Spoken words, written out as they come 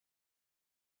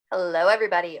Hello,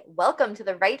 everybody. Welcome to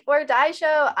the Write or Die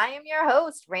Show. I am your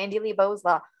host, Randy Lee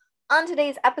Boesla. On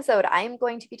today's episode, I am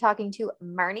going to be talking to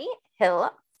Marnie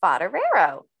Hill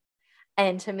Fodorero.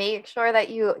 And to make sure that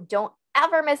you don't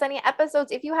ever miss any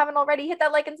episodes, if you haven't already, hit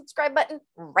that like and subscribe button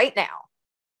right now.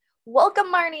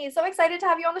 Welcome, Marnie. So excited to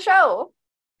have you on the show.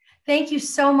 Thank you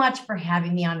so much for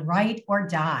having me on Write or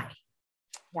Die.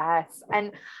 Yes.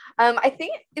 And I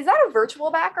think, is that a virtual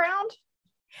background?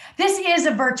 This is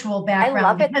a virtual background. I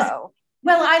love it though.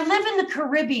 Well, I live in the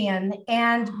Caribbean,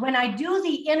 and when I do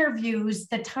the interviews,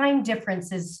 the time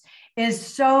difference is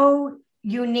so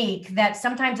unique that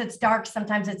sometimes it's dark,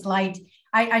 sometimes it's light.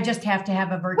 I just have to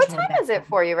have a virtual background. What time is it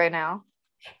for you right now?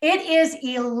 It is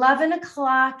 11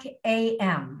 o'clock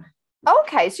a.m.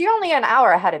 Okay, so you're only an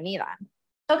hour ahead of me then.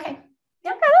 Okay. Okay,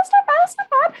 that's not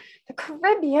bad. The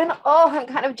Caribbean, oh, I'm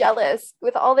kind of jealous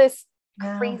with all this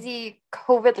crazy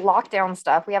COVID lockdown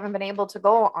stuff. We haven't been able to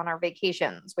go on our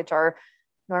vacations, which are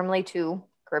normally to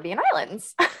Caribbean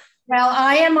islands. Well,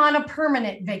 I am on a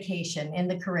permanent vacation in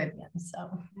the Caribbean.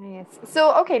 So nice.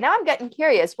 So, okay, now I'm getting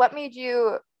curious. What made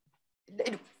you,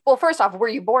 well, first off, were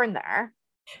you born there?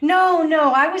 No,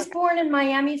 I was born in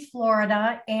Miami,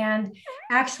 Florida, and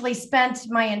actually spent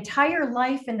my entire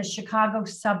life in the Chicago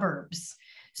suburbs.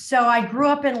 So I grew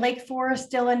up in Lake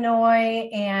Forest, Illinois,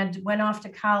 and went off to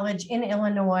college in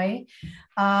Illinois.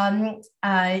 And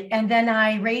then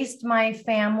I raised my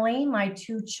family, my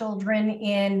two children,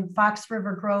 in Fox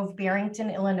River Grove, Barrington,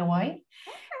 Illinois.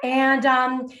 And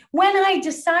when I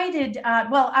decided,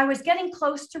 I was getting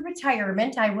close to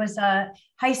retirement. I was a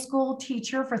high school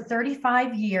teacher for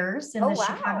 35 years in the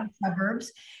Chicago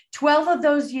suburbs. 12 of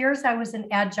those years, I was an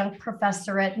adjunct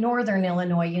professor at Northern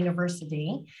Illinois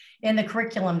University in the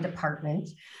curriculum department.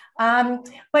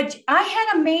 But I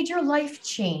had a major life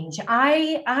change.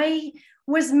 I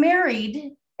was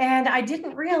married, and I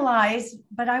didn't realize,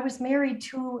 but I was married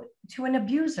to an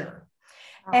abuser.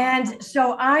 And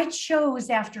so I chose,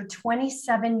 after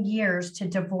 27 years, to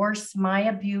divorce my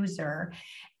abuser.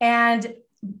 And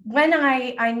when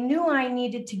I knew I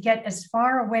needed to get as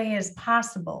far away as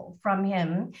possible from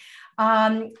him,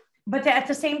 but at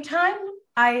the same time,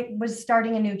 I was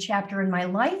starting a new chapter in my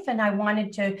life, and I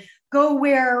wanted to go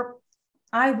where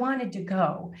I wanted to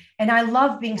go. And I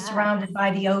love being surrounded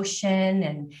by the ocean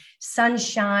and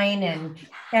sunshine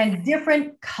and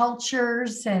different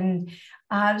cultures. And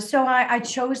so I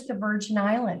chose the Virgin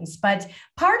Islands, but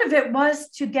part of it was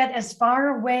to get as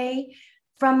far away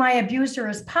from my abuser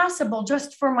as possible,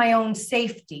 just for my own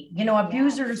safety. You know,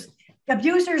 abusers,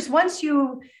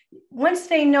 once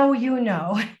they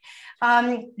know,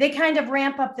 they kind of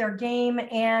ramp up their game,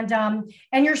 and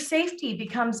your safety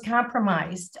becomes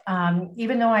compromised.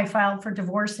 Even though I filed for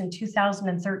divorce in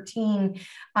 2013,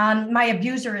 my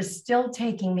abuser is still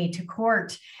taking me to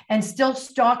court and still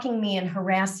stalking me and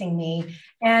harassing me.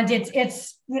 And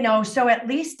it's so at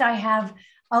least I have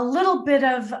a little bit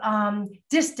of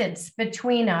distance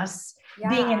between us.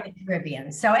 Being in the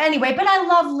Caribbean. So anyway, but I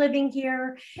love living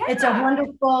here. Yeah. It's a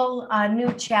wonderful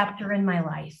new chapter in my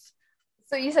life.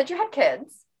 So you said you had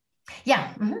kids.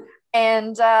 Yeah. Mm-hmm.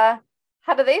 And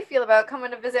how do they feel about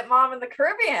coming to visit mom in the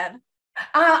Caribbean?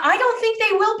 I don't think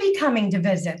they will be coming to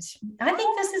visit. I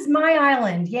think this is my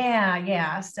island.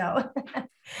 Yeah. So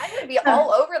I would be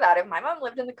all over that. If my mom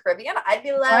lived in the Caribbean, I'd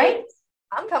be like, right?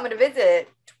 I'm coming to visit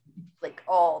like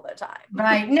all the time.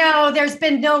 Right. No, there's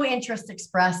been no interest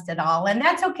expressed at all. And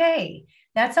that's okay.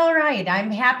 That's all right.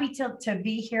 I'm happy to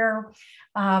be here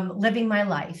living my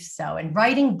life. So, and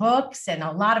writing books, and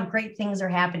a lot of great things are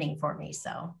happening for me.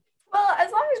 So, well,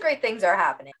 as long as great things are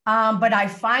happening. But I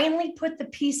finally put the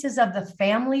pieces of the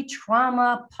family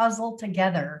trauma puzzle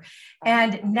together,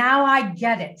 and now I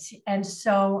get it. And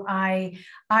so I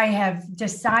have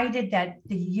decided that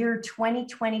the year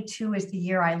 2022 is the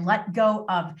year I let go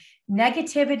of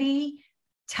negativity,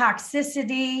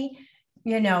 toxicity,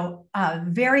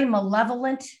 very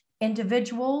malevolent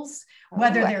individuals,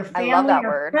 whether they're family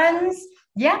or friends.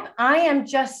 Yep, I am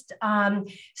just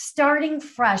starting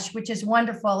fresh, which is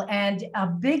wonderful. And a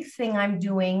big thing I'm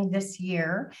doing this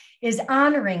year is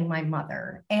honoring my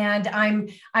mother. And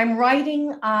I'm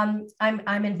writing. I'm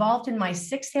involved in my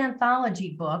 6th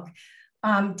anthology book,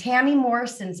 Tammy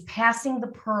Morrison's Passing the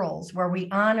Pearls, where we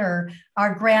honor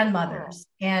our grandmothers.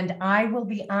 And I will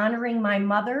be honoring my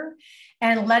mother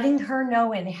and letting her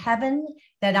know in heaven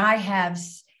that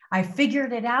I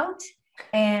figured it out,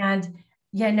 and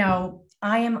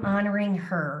I am honoring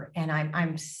her, and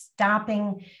I'm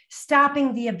stopping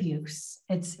the abuse.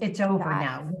 It's over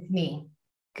now with me.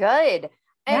 Good.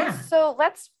 And so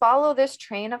let's follow this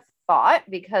train of thought,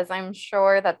 because I'm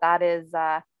sure that is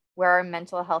where our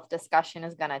mental health discussion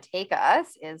is going to take us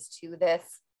is to this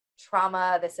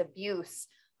trauma, this abuse.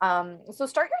 So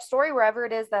start your story wherever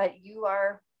it is that you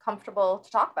are comfortable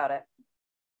to talk about it.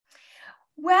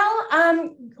 Well,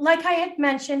 like I had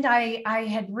mentioned, I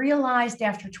had realized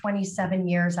after 27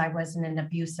 years I was in an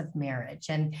abusive marriage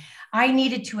and I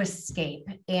needed to escape.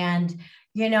 And,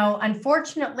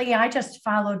 unfortunately, I just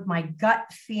followed my gut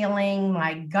feeling,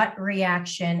 my gut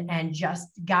reaction, and just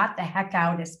got the heck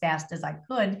out as fast as I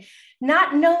could,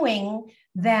 not knowing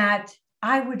that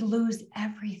I would lose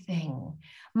everything.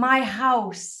 My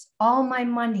house, all my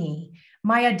money,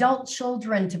 my adult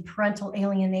children to parental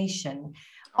alienation,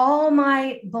 all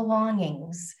my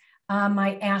belongings,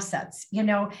 my assets,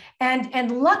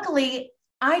 and luckily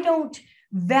I don't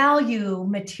value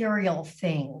material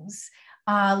things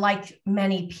like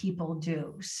many people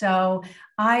do. So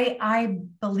I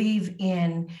believe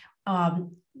in,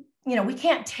 we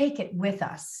can't take it with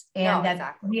us, and that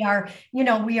exactly.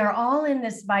 we are all in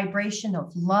this vibration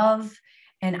of love,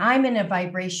 and I'm in a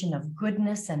vibration of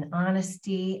goodness and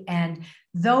honesty, and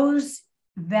those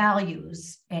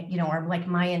values, are like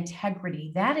my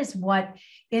integrity. That is what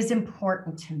is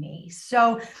important to me.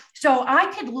 So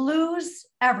I could lose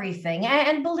everything.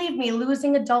 And believe me,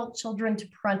 losing adult children to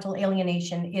parental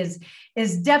alienation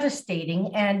is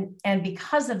devastating. And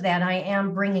because of that, I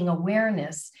am bringing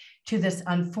awareness to this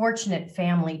unfortunate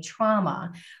family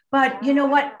trauma. But you know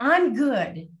what? I'm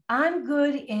good. I'm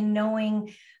good in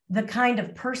knowing the kind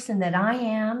of person that I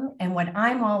am and what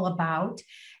I'm all about.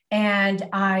 And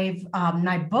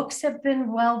my books have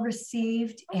been well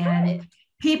received, and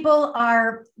people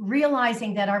are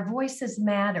realizing that our voices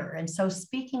matter. And so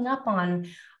speaking up on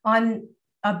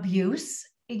abuse,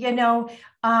 not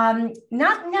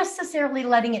necessarily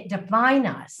letting it define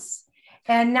us,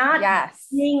 and not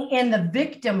being in the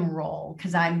victim role,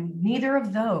 because I'm neither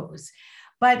of those,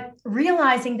 but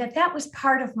realizing that that was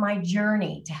part of my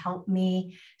journey to help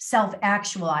me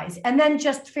self-actualize. And then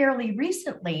just fairly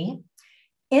recently,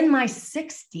 in my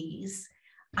 60s,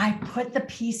 I put the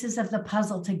pieces of the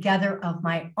puzzle together of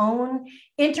my own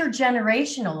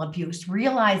intergenerational abuse,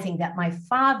 realizing that my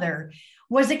father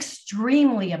was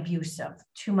extremely abusive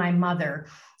to my mother,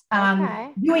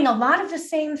 doing a lot of the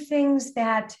same things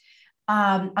that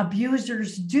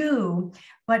abusers do.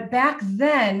 But back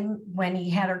then, when he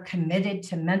had her committed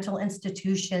to mental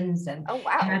institutions and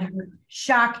had her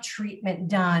shock treatment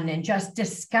done and just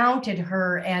discounted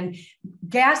her and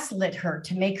gaslit her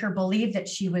to make her believe that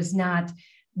she was not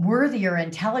worthy or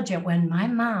intelligent, when my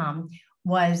mom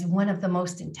was one of the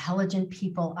most intelligent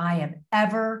people I have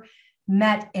ever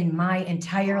met in my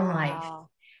entire life.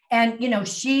 And,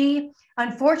 she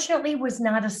unfortunately was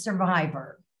not a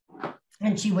survivor.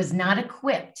 And she was not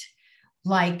equipped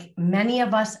like many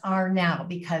of us are now,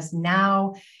 because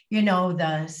now,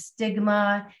 the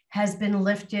stigma has been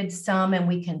lifted some, and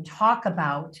we can talk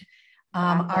about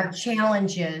our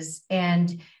challenges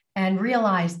and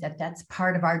realize that that's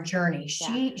part of our journey.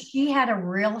 She had a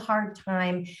real hard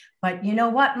time, but you know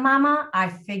what, Mama? I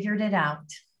figured it out.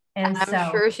 And I'm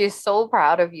sure she's so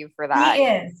proud of you for that.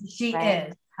 She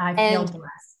is. I feel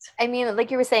blessed. I mean,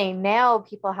 like you were saying, now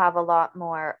people have a lot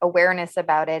more awareness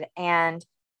about it. And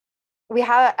we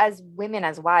have, as women,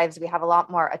 as wives, we have a lot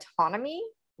more autonomy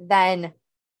than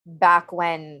back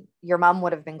when your mom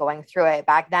would have been going through it.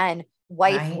 Back then,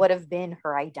 wife would have been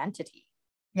her identity.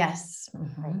 Yes.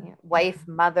 Mm-hmm. Right? Wife,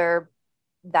 mother,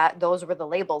 those were the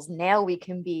labels. Now we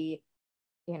can be,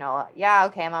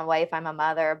 I'm a wife, I'm a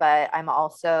mother, but I'm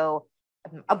also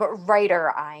a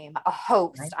writer, I'm a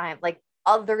host, I'm like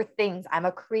other things. I'm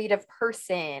a creative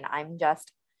person. I'm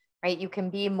just, right. You can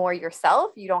be more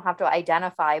yourself. You don't have to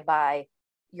identify by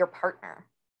your partner.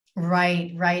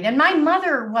 Right. And my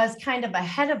mother was kind of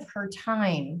ahead of her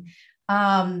time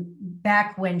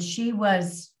back when she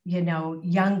was,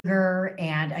 younger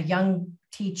and a young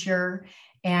teacher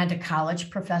and a college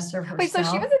professor herself. Wait, so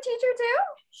she was a teacher too?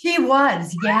 She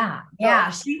was, yeah.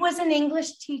 She was an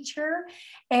English teacher,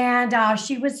 and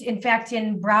she was, in fact,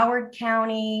 in Broward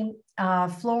County,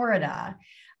 Florida.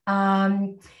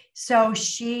 So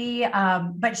she,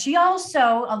 but she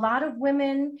also, a lot of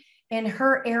women in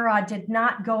her era did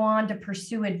not go on to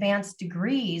pursue advanced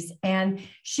degrees. And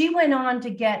she went on to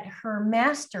get her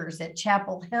master's at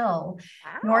Chapel Hill,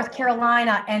 North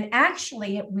Carolina. And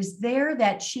actually, it was there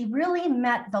that she really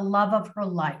met the love of her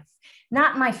life.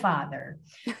 Not my father,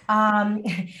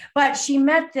 but she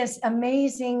met this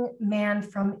amazing man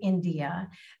from India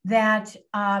that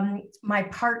my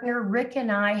partner Rick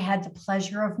and I had the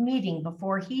pleasure of meeting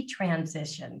before he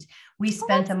transitioned. We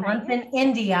spent a month in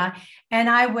India,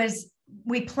 and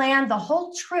we planned the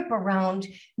whole trip around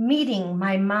meeting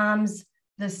my mom's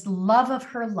this love of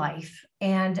her life.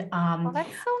 And Oh, that's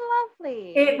so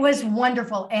lovely. it was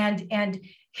wonderful. And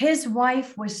his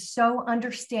wife was so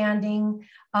understanding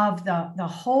of the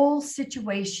whole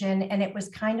situation. And it was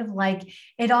kind of like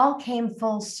it all came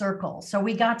full circle. So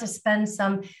we got to spend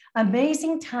some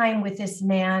amazing time with this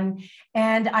man.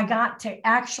 And I got to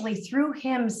actually, through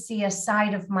him, see a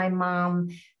side of my mom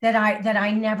that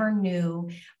I never knew.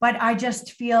 But I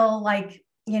just feel like,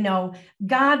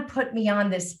 God put me on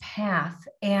this path,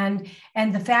 and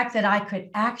the fact that I could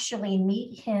actually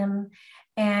meet him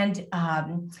and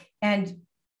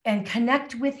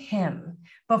connect with him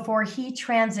before he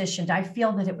transitioned, I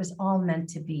feel that it was all meant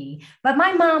to be. But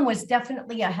my mom was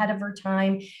definitely ahead of her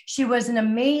time. She was an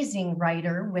amazing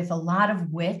writer with a lot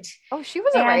of wit. Oh, she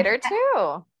was a writer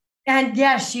too. And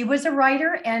yes, she was a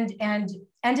writer and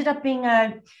ended up being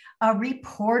a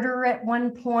reporter at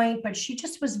one point, but she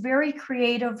just was very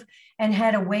creative and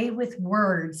had a way with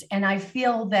words. And I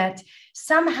feel that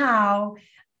somehow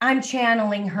I'm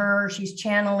channeling her, she's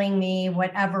channeling me,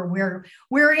 whatever.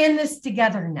 We're in this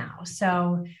together now.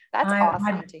 So that's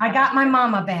awesome. I got my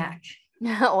mama back.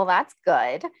 Well, that's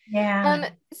good. Yeah.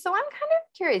 So I'm kind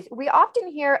of curious. We often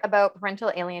hear about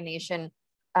parental alienation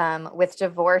with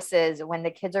divorces when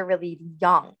the kids are really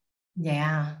young.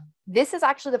 Yeah. This is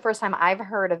actually the first time I've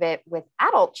heard of it with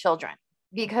adult children,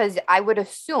 because I would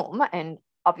assume, and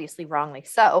obviously wrongly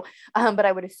so, but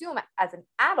I would assume as an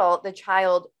adult, the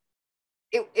child,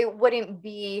 it wouldn't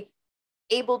be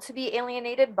able to be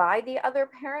alienated by the other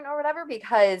parent or whatever,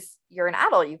 because you're an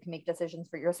adult, you can make decisions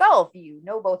for yourself. You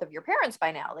know both of your parents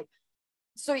by now.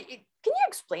 So can you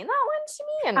explain that one to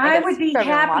me? And I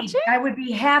would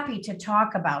be happy to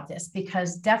talk about this,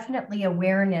 because definitely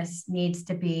awareness needs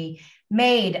to be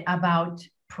made about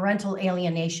parental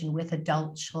alienation with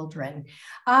adult children.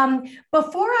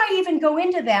 Before I even go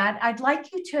into that, I'd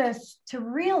like you to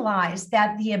realize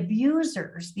that the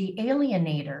abusers, the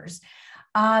alienators,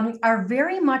 are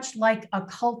very much like a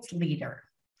cult leader.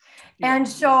 Yeah. And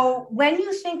so when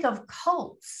you think of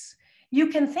cults, you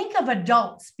can think of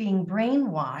adults being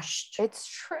brainwashed. It's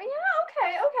true.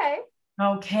 Yeah.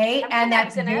 Okay. And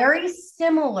that's very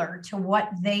similar to what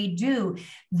they do.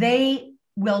 They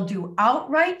will do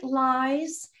outright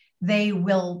lies. They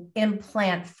will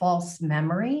implant false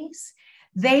memories.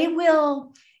 They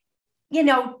will,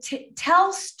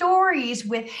 tell stories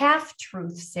with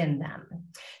half-truths in them.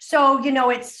 So,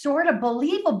 it's sort of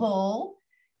believable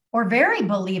or very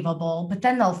believable, but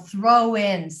then they'll throw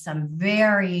in some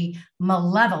very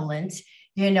malevolent,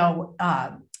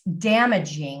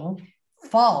 damaging,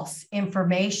 false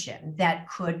information that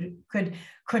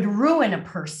could ruin a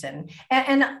person.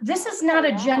 And this is not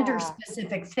a gender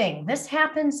specific thing. This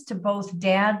happens to both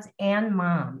dads and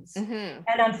moms. Mm-hmm.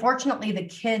 And unfortunately, the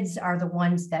kids are the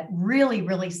ones that really,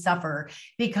 really suffer,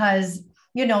 because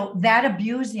that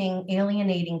abusing,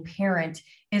 alienating parent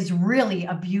is really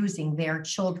abusing their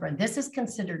children. This is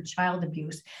considered child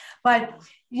abuse. But,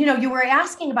 you were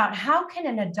asking about how can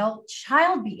an adult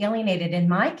child be alienated? In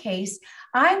my case,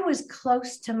 I was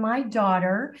close to my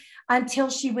daughter until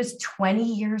she was 20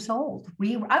 years old.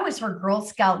 I was her Girl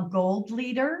Scout Gold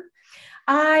leader.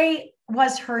 I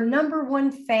was her number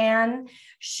one fan.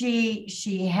 She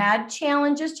had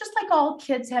challenges, just like all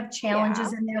kids have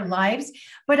challenges in their lives,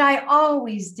 but I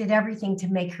always did everything to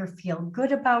make her feel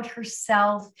good about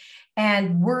herself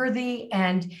and worthy.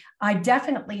 And I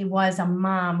definitely was a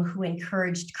mom who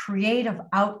encouraged creative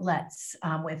outlets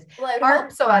with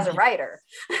art. So as a writer.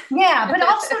 Yeah, but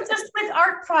also just with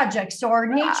art projects or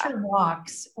nature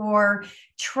walks or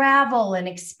travel and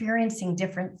experiencing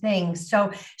different things.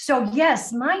 So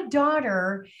yes, my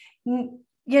daughter,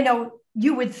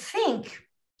 you would think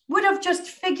would have just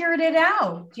figured it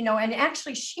out, and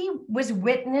actually she was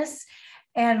witness,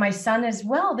 and my son as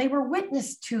well. They were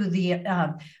witness to the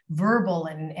verbal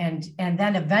and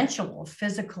then eventual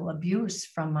physical abuse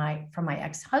from my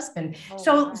ex-husband.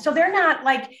 So they're not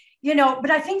like,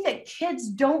 but I think that kids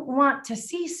don't want to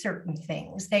see certain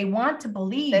things. They want to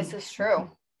believe. This is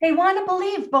true. They want to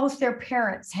believe both their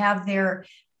parents have their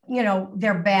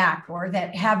back, or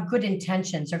that have good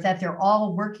intentions, or that they're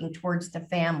all working towards the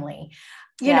family.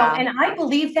 And I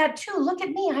believe that too. Look at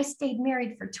me. I stayed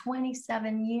married for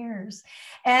 27 years.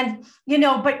 And,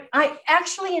 but I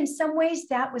actually, in some ways,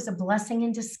 that was a blessing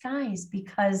in disguise,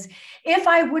 because if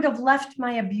I would have left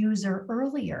my abuser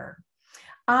earlier,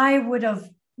 I would have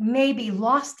maybe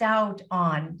lost out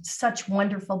on such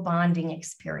wonderful bonding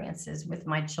experiences with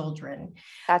my children.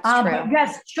 That's true. But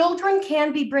yes, children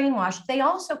can be brainwashed. They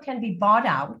also can be bought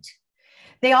out.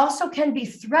 They also can be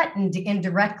threatened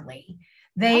indirectly.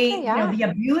 Okay, The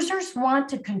abusers want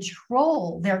to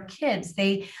control their kids.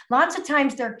 Lots of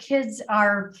times their kids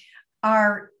are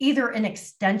either an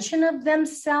extension of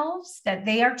themselves that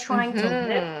they are trying to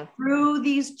live through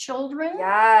these children.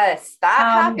 Yes, that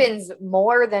happens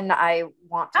more than I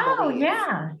want to Oh, believe.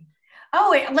 yeah.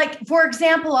 Oh, like, for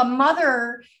example, a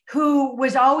mother who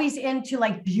was always into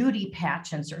like beauty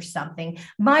pageants or something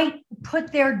might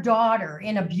put their daughter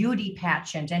in a beauty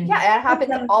pageant. And yeah, it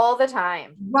happens all the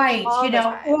time. Right. All the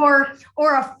time.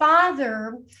 Or a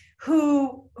father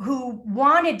who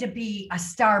wanted to be a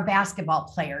star basketball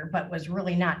player, but was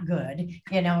really not good,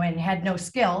 and had no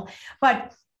skill.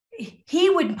 But he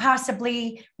would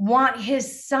possibly want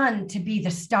his son to be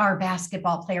the star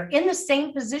basketball player in the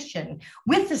same position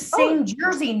with the same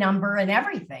jersey number and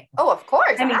everything. Oh, of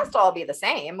course. It has to all be the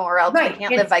same, or else we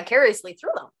can't live vicariously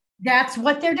through them. That's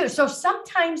what they're doing. So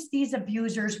sometimes these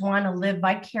abusers want to live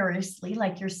vicariously,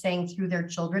 like you're saying, through their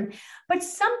children. But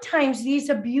sometimes these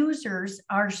abusers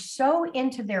are so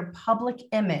into their public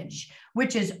image,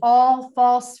 which is all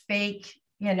false, fake,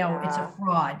 it's a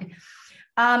fraud.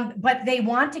 But they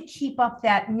want to keep up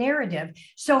that narrative.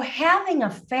 So having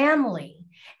a family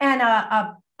and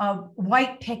a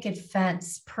white picket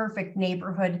fence, perfect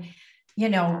neighborhood,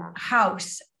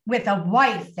 house with a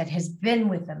wife that has been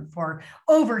with them for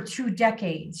over 2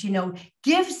 decades,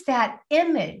 gives that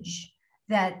image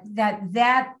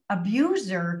that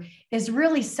abuser is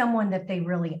really someone that they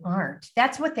really aren't.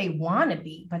 That's what they want to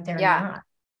be, but they're not.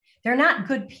 They're not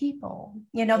good people.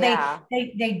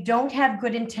 They don't have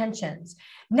good intentions.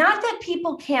 Not that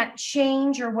people can't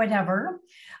change or whatever.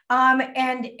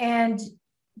 And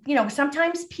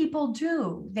sometimes people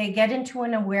do. They get into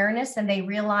an awareness and they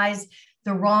realize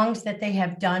the wrongs that they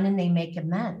have done and they make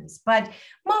amends. But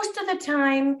most of the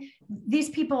time,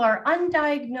 these people are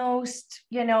undiagnosed.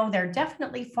 They're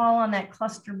definitely fall on that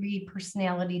cluster B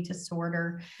personality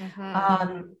disorder.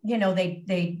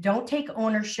 They don't take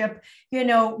ownership,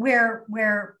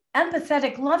 where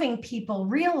empathetic, loving people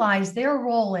realize their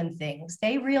role in things.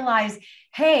 They realize,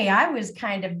 hey, I was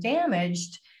kind of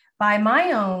damaged by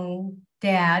my own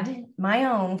dad, my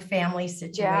own family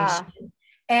situation.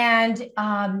 And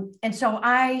so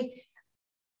I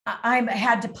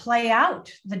had to play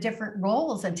out the different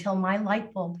roles until my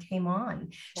light bulb came on.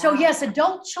 Yeah. So yes,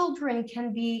 adult children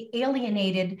can be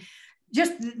alienated.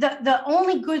 Just the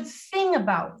only good thing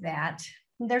about that,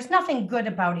 there's nothing good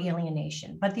about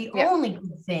alienation, but the only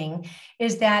good thing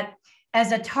is that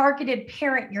as a targeted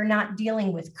parent, you're not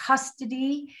dealing with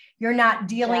custody. You're not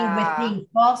dealing with being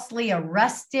falsely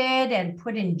arrested and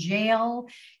put in jail.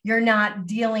 You're not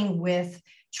dealing with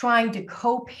trying to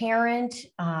co-parent.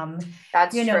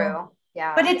 That's true.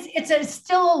 Yeah. But it's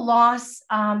still a loss,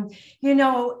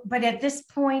 but at this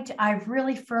point, I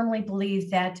really firmly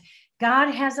believe that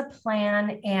God has a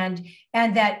plan and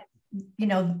that,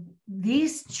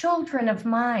 these children of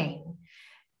mine,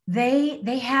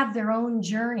 they have their own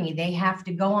journey they have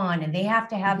to go on, and they have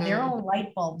to have their own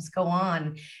light bulbs go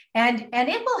on. And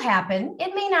it will happen.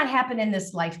 It may not happen in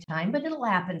this lifetime, but it'll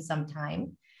happen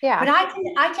sometime. Yeah. But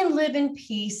I can live in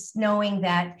peace knowing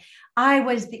that I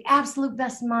was the absolute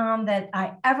best mom that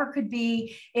I ever could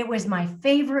be. It was my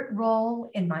favorite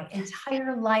role in my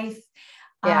entire life.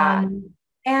 Yeah.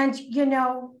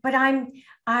 But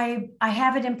I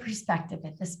have it in perspective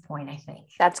at this point, I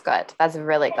think. That's good. That's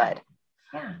really good.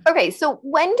 Yeah. Okay. So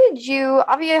when did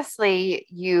obviously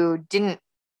you didn't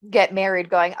get married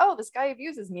going, oh, this guy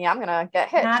abuses me, I'm going to get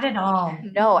hitched. Not at all.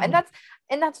 No. And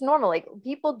that's normal. Like,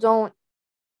 people don't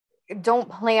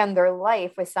plan their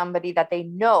life with somebody that they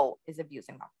know is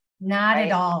abusing them. Not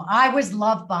at all. I was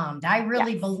love bombed. I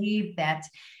really believe that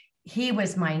he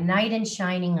was my knight in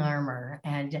shining armor.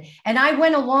 And I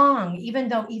went along, even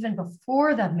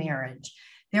before the marriage,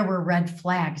 there were red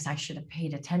flags I should have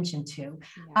paid attention to.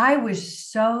 Yeah. I was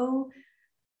so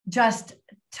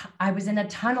I was in a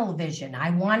tunnel vision.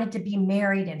 I wanted to be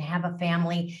married and have a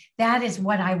family. That is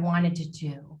what I wanted to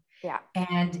do. Yeah.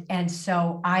 And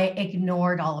so I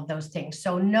ignored all of those things.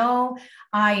 So no,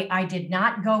 I did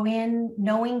not go in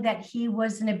knowing that he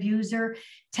was an abuser.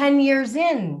 10 years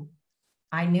in,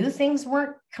 I knew things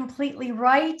weren't completely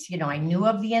right. I knew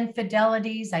of the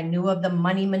infidelities. I knew of the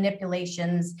money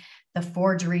manipulations, the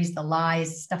forgeries, the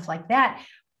lies, stuff like that.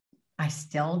 I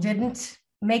still didn't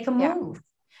make a move. Yeah.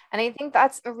 And I think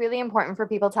that's really important for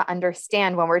people to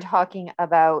understand when we're talking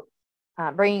about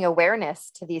bringing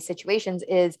awareness to these situations.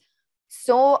 Is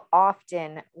so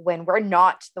often when we're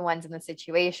not the ones in the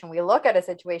situation, we look at a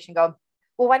situation and go,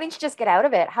 well, why didn't you just get out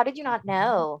of it? How did you not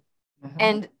know? Mm-hmm.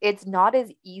 And it's not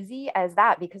as easy as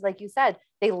that, because like you said,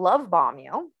 they love bomb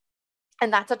you.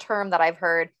 And that's a term that I've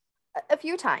heard a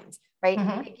few times. right?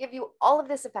 Mhm. They give you all of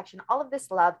this affection, all of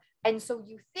this love. And so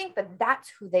you think that that's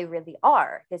who they really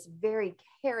are, this very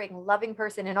caring, loving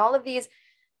person. And all of these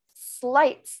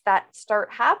slights that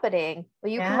start happening,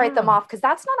 well, you can write them Yeah. off because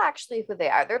that's not actually who they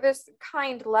are. They're this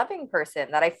kind, loving person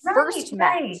that I Right, first met.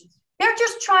 right. They're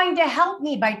just trying to help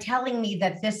me by telling me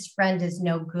that this friend is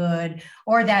no good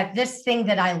or that this thing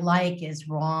that I like is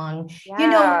wrong.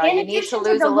 Yeah, In you need to addition to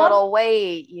lose the a love. little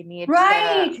weight. You need to,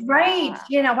 Right, right.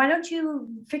 yeah, Why don't you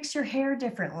fix your hair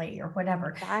differently or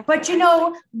whatever? exactly.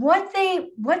 But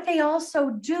what they also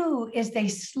do is they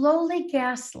slowly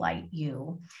gaslight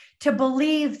you to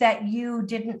believe that you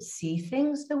didn't see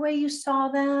things the way you saw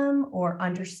them or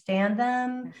understand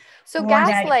them, So or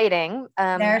that gaslighting,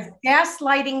 there's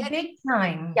gaslighting big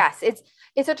time. yes,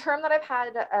 it's a term that I've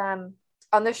had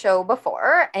on the show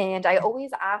before, and I always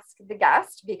ask the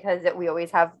guest because we always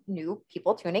have new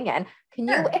people tuning in. Can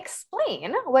you Sure.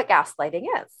 explain what gaslighting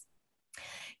is?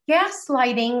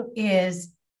 Gaslighting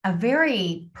is a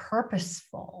very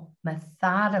purposeful,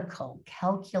 methodical,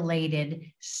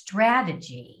 calculated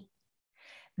strategy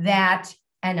that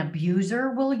an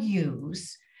abuser will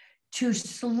use to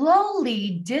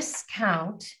slowly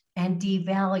discount and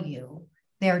devalue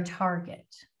their target.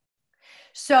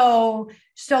 So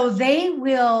they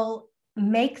will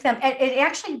make them, it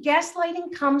actually,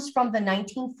 gaslighting comes from the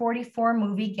 1944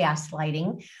 movie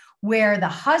Gaslighting, where the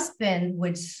husband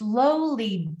would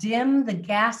slowly dim the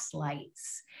gas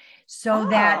lights so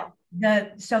that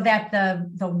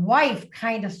the wife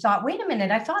kind of thought, wait a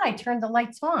minute, I thought I turned the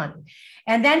lights on.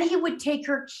 And then he would take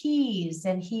her keys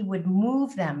and he would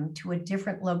move them to a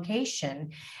different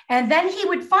location. And then he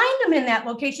would find them in that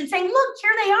location saying, look,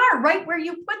 here they are, right where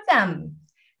you put them,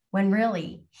 when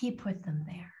really he put them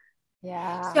there.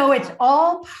 Yeah. So it's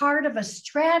all part of a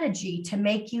strategy to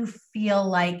make you feel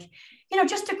like,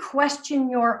 just to question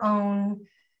your own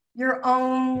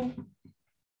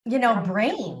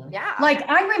brain. Yeah. Like,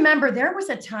 I remember there was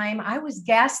a time I was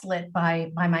gaslit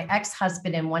by my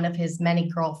ex-husband and one of his many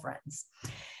girlfriends.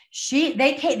 She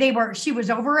was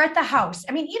over at the house.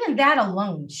 I mean, even that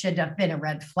alone should have been a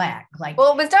red flag. Like,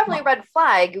 well, it was definitely a red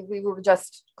flag. We were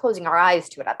just closing our eyes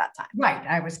to it at that time. Right.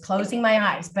 I was closing my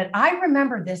eyes, but I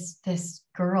remember this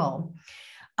girl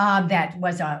that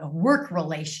was a work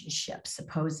relationship,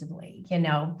 supposedly, and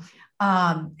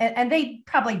they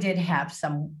probably did have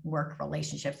some work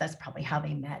relationships. That's probably how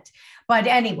they met. But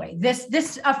anyway,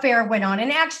 this affair went on,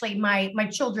 and actually, my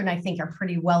children, I think, are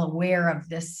pretty well aware of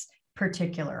this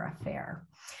particular affair.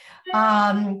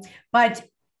 But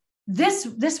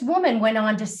this woman went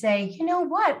on to say, you know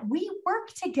what? We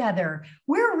work together.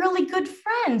 We're really good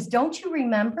friends. Don't you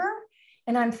remember?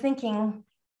 And I'm thinking,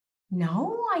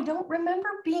 no, I don't remember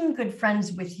being good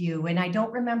friends with you. And I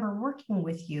don't remember working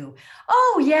with you.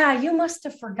 Oh, yeah, you must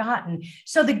have forgotten.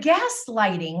 So the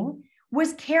gaslighting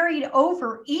was carried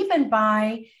over even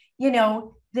by,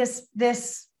 this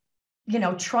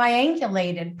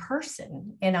triangulated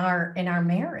person in our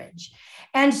marriage.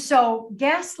 And so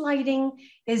gaslighting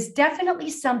is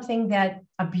definitely something that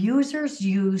abusers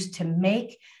use to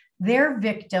make their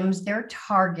victims, their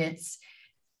targets,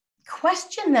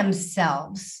 question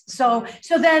themselves. So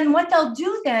then what they'll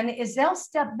do then is they'll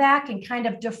step back and kind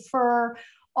of defer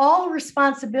all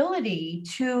responsibility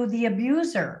to the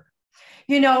abuser,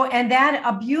 and that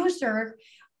abuser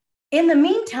in the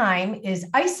meantime is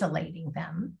isolating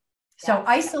them. So yes.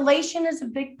 Isolation is a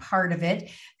big part of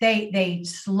it. They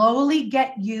slowly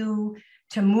get you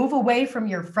to move away from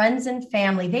your friends and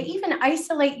family. They even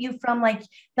isolate you from like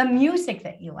the music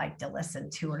that you like to listen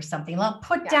to or something. They'll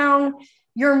put down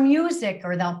your music,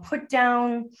 or they'll put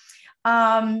down,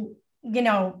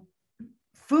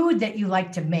 food that you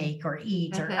like to make or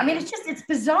eat. Or I mean, it's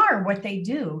bizarre what they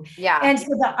do. Yeah. And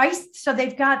so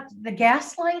they've got the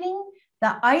gaslighting,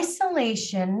 the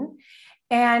isolation,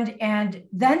 and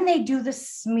then they do the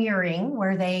smearing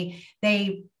where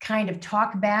they kind of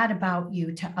talk bad about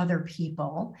you to other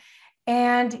people.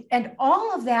 And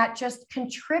all of that just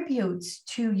contributes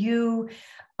to you,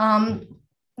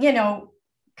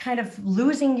 kind of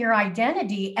losing your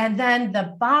identity. And then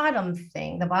the bottom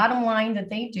line that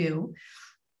they do,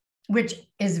 which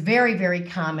is very, very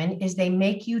common, is they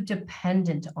make you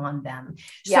dependent on them.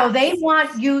 Yes. So they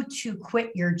want you to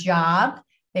quit your job.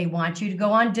 They want you to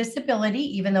go on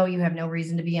disability, even though you have no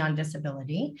reason to be on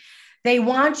disability. They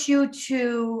want you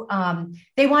to,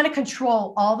 they want to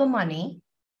control all the money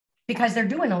because they're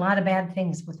doing a lot of bad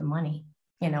things with the money.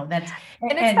 That's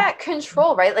and it's that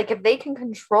control, right? Like if they can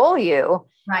control you,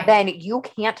 right, then you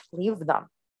can't leave them.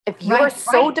 If you are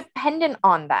so dependent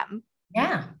on them,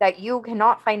 Yeah. that you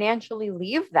cannot financially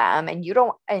leave them, and you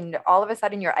don't, and all of a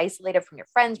sudden you're isolated from your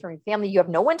friends, from your family. You have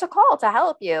no one to call to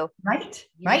help you. Right.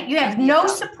 You Right. You have need no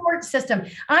them. support system.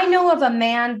 I know of a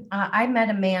man, I met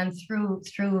a man through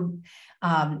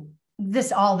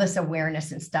all this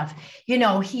awareness and stuff. You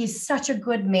know, he's such a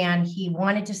good man. He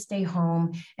wanted to stay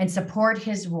home and support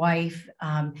his wife.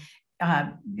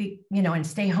 And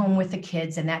stay home with the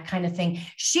kids and that kind of thing.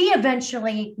 She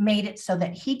eventually made it so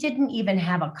that he didn't even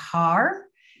have a car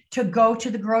to go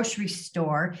to the grocery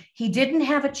store. He didn't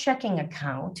have a checking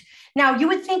account. Now, you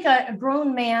would think a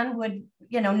grown man would,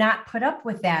 not put up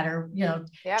with that or,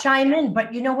 chime in.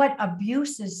 But you know what?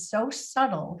 Abuse is so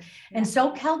subtle and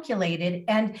so calculated.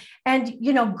 And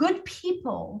good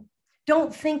people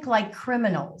don't think like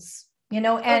criminals, and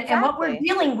what we're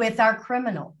dealing with are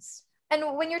criminals.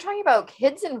 And when you're talking about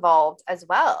kids involved as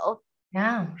well,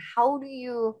 yeah, how do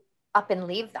you up and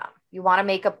leave them? You want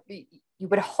to you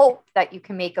would hope that you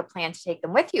can make a plan to take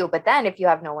them with you. But then if you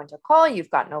have no one to call, you've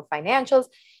got no financials,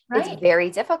 right. It's very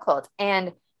difficult.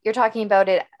 And you're talking about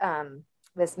it,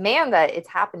 this man that it's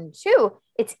happened to,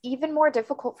 it's even more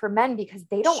difficult for men because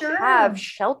they don't have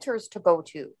shelters to go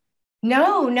to.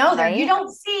 No, right? You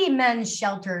don't see men's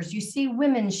shelters. You see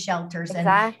women's shelters.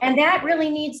 Exactly. And that really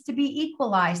needs to be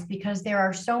equalized because there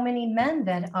are so many men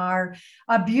that are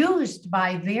abused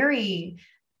by very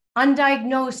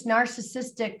undiagnosed,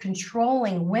 narcissistic,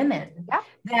 controlling women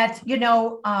that,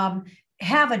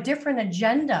 have a different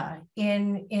agenda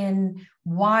in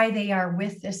why they are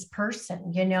with this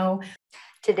person,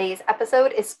 Today's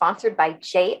episode is sponsored by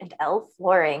J&L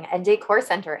Flooring and Decor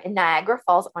Center in Niagara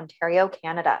Falls, Ontario,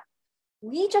 Canada.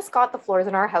 We just got the floors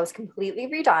in our house completely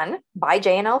redone by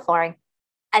J&L Flooring,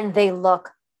 and they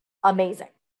look amazing.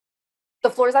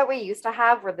 The floors that we used to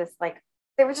have were they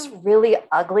were just really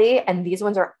ugly, and these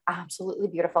ones are absolutely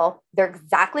beautiful. They're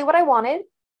exactly what I wanted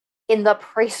in the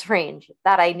price range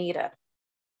that I needed.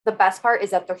 The best part is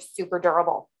that they're super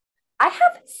durable. I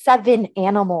have 7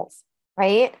 animals,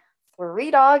 right?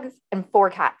 3 dogs and 4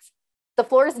 cats. The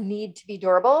floors need to be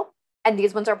durable, and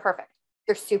these ones are perfect.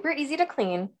 They're super easy to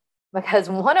clean, because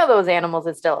one of those animals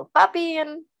is still a puppy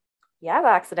and you have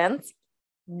accidents.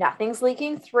 Nothing's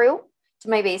leaking through to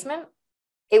my basement.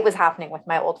 It was happening with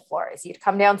my old floors. You'd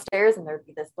come downstairs and there'd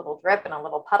be this little drip and a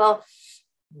little puddle.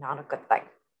 Not a good thing.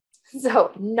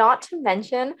 So not to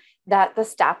mention that the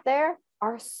staff there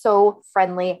are so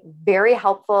friendly, very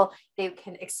helpful. They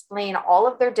can explain all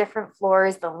of their different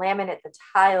floors, the laminate, the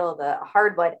tile, the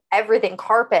hardwood, everything,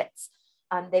 carpets.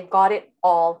 They've got it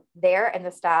all there, and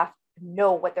the staff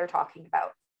know what they're talking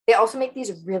about. They also make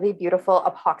these really beautiful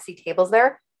epoxy tables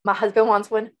there. My husband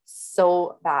wants one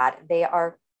so bad. They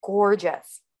are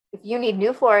gorgeous. If you need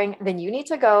new flooring, then you need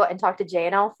to go and talk to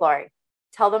J&L Flooring.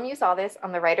 Tell them you saw this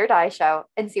on the Ride or Die show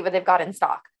and see what they've got in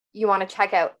stock. You want to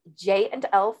check out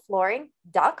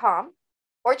jandlflooring.com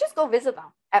or just go visit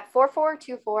them at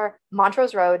 4424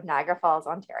 Montrose Road, Niagara Falls,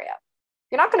 Ontario.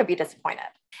 You're not going to be disappointed.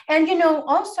 And,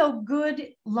 also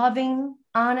good, loving,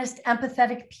 honest,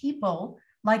 empathetic people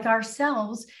like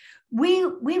ourselves, we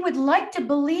would like to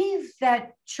believe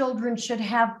that children should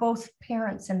have both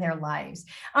parents in their lives.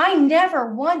 I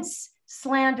never once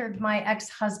slandered my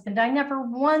ex-husband. I never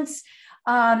once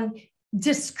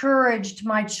discouraged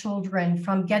my children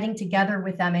from getting together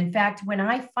with them. In fact, when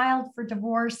I filed for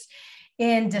divorce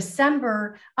in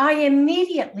December, I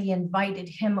immediately invited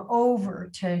him over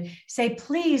to say,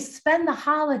 please spend the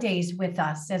holidays with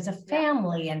us as a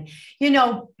family. And,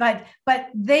 but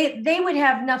they would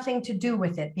have nothing to do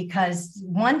with it because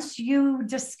once you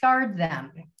discard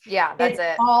them, that's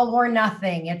it. All or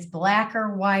nothing. It's black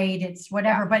or white. It's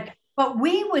whatever. But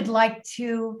we would like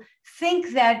to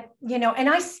think that, and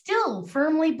I still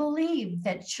firmly believe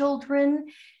that children,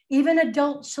 even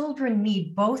adult children,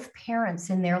 need both parents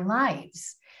in their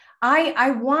lives.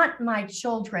 I want my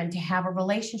children to have a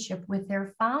relationship with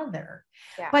their father.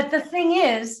 Yeah. But the thing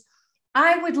is,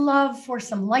 I would love for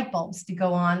some light bulbs to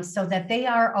go on so that they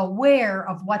are aware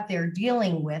of what they're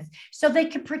dealing with so they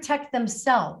can protect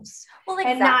themselves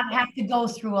and not have to go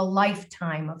through a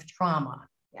lifetime of trauma.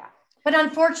 Yeah. But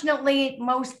unfortunately,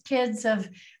 most kids of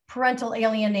parental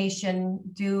alienation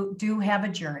do have a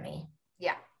journey.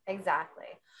 Yeah, exactly.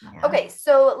 Yeah. Okay,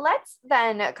 so let's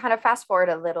then kind of fast forward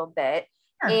a little bit.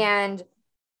 Sure. And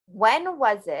when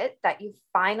was it that you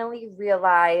finally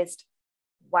realized,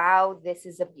 wow, this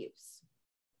is abuse?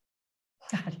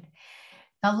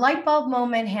 The light bulb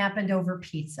moment happened over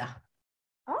pizza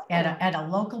at a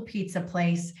local pizza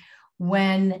place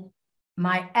when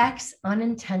my ex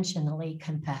unintentionally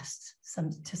confessed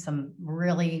to some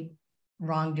really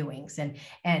wrongdoings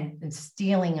and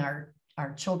stealing our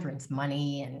our children's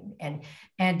money.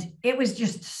 And it was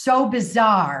just so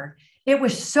bizarre. It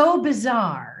was so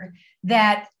bizarre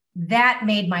that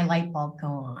made my light bulb go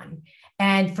on.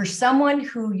 And for someone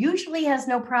who usually has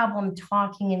no problem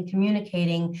talking and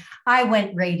communicating, I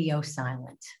went radio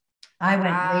silent. And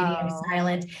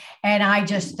I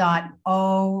just thought,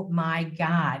 oh my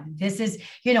God, this is,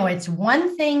 it's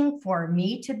one thing for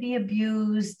me to be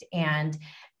abused and,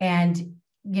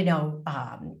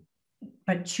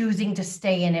 but choosing to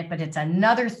stay in it, but it's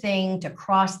another thing to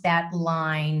cross that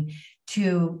line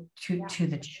to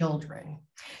the children.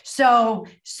 So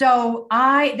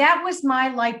that was my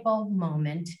light bulb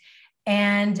moment.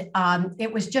 And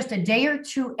it was just a day or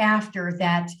two after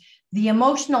that, the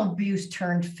emotional abuse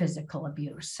turned physical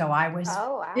abuse. So I was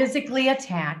physically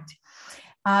attacked,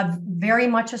 very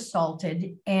much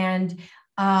assaulted, and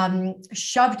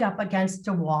shoved up against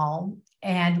a wall.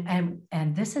 And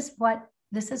this is what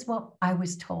I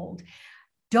was told.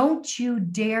 Don't you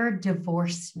dare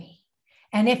divorce me.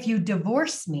 And if you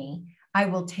divorce me, I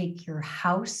will take your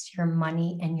house, your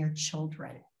money, and your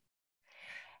children.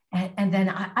 And then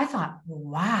I thought,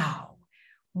 wow.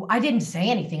 I didn't say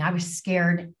anything. I was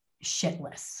scared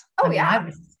shitless. I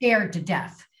was scared to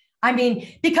death.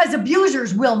 Because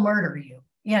abusers will murder you.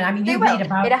 You read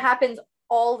about it. happens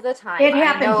all the time. It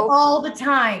happens all the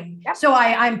time. Yep. So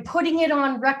I'm putting it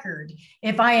on record.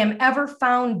 If I am ever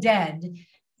found dead,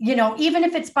 even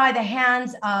if it's by the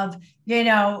hands of,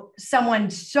 someone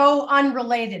so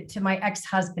unrelated to my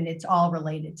ex-husband, it's all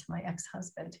related to my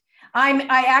ex-husband.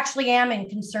 I actually am in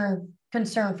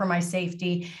concern for my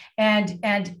safety. And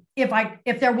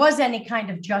if there was any kind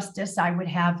of justice, I would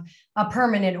have a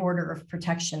permanent order of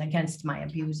protection against my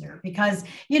abuser, because,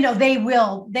 they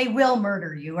will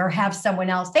murder you or have someone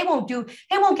else. They won't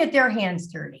get their hands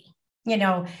dirty.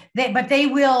 But they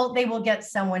will get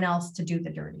someone else to do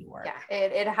the dirty work. Yeah,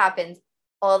 it happens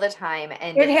all the time.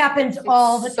 And it happens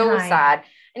all the time. So sad.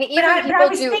 And even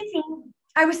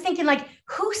I was thinking, like,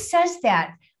 who says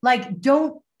that? Like,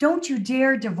 don't you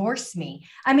dare divorce me.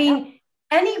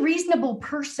 Any reasonable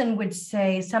person would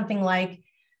say something like,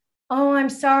 oh, I'm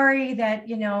sorry that,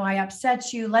 I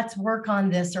upset you. Let's work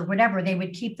on this or whatever. They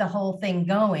would keep the whole thing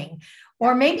going.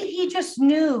 Or maybe he just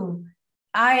knew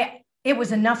it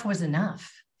was enough was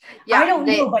enough. Yeah, I don't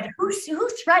know, but who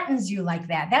threatens you like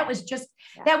that? That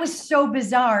was so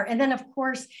bizarre. And then, of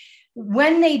course,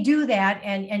 when they do that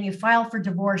and you file for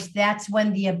divorce, that's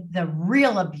when the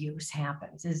real abuse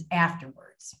happens, is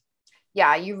afterwards.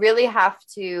 Yeah, you really have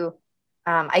to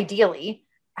ideally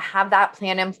have that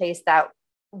plan in place that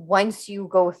once you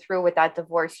go through with that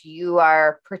divorce, you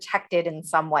are protected in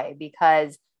some way,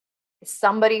 because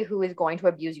somebody who is going to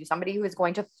abuse you, somebody who is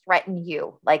going to threaten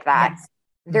you like that, yes.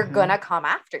 They're going to come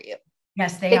after you.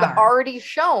 Yes, they've already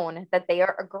shown that they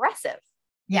are aggressive.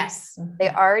 Yes. They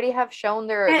already have shown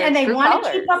their and they want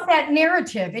colors. to keep up that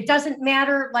narrative. It doesn't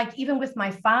matter. Like, even with my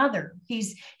father,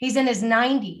 he's in his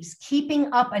 90s,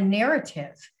 keeping up a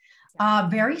narrative,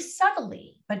 very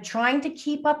subtly, but trying to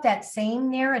keep up that same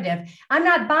narrative. I'm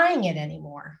not buying it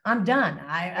anymore. I'm done.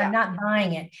 I'm not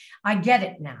buying it. I get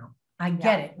it now. I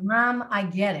get it, Mom. I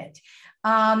get it.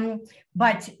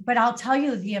 But I'll tell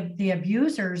you, the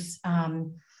abusers,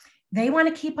 they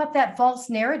want to keep up that false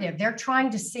narrative. They're trying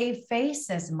to save face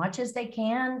as much as they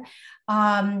can.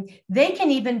 They can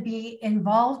even be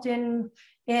involved in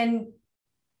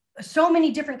so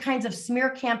many different kinds of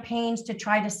smear campaigns to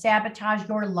try to sabotage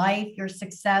your life, your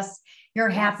success, your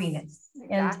happiness.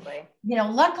 Exactly.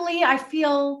 And, luckily I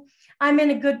feel I'm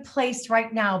in a good place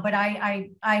right now, but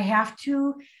I have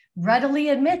to readily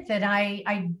admit that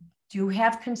I do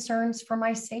have concerns for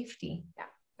my safety. Yeah.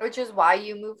 Which is why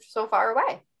you moved so far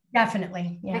away.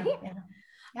 Definitely. Yeah.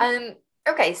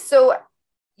 Okay. So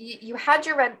you had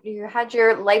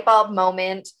your light bulb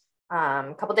moment.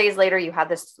 A couple of days later, you had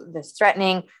this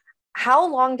threatening. How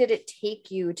long did it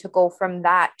take you to go from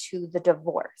that to the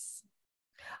divorce?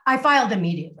 I filed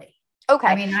immediately.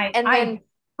 Okay.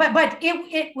 But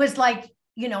it was like,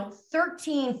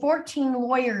 13, 14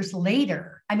 lawyers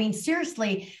later.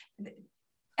 Seriously,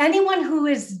 anyone who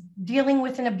is dealing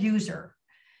with an abuser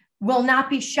will not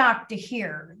be shocked to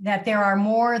hear that there are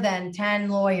more than 10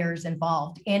 lawyers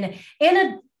involved in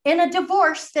a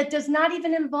divorce that does not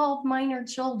even involve minor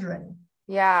children.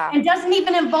 Yeah. And doesn't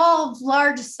even involve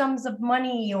large sums of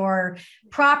money or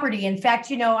property. In fact,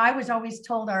 I was always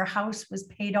told our house was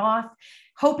paid off,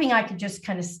 hoping I could just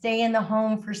kind of stay in the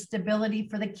home for stability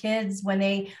for the kids when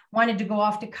they wanted to go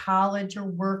off to college or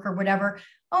work or whatever.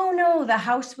 Oh no, the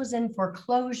house was in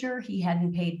foreclosure. He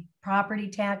hadn't paid property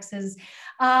taxes.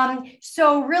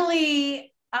 So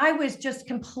really, I was just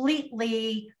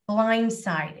completely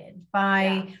blindsided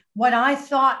by what I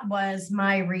thought was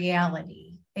my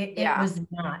reality. It Yeah. was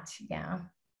not. Yeah.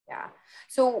 Yeah.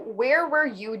 So where were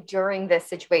you during this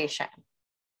situation?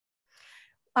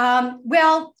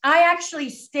 Well, I actually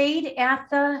stayed at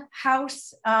the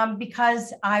house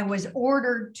because I was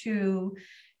ordered to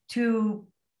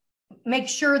make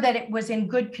sure that it was in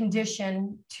good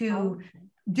condition to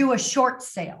do a short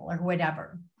sale or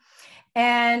whatever.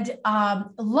 And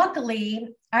luckily,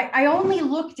 I only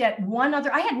looked at one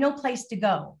other. I had no place to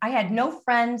go. I had no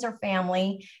friends or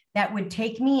family that would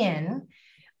take me in.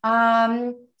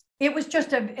 It was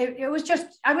just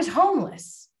I was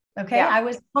homeless. Okay. Yeah. I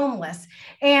was homeless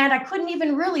and I couldn't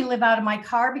even really live out of my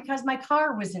car because my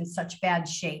car was in such bad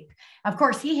shape. Of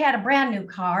course, he had a brand new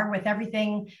car with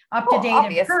everything up to date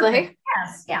and perfect.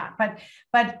 Yes. Yeah. But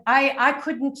I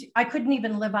couldn't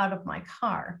even live out of my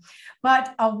car.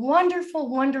 But a wonderful,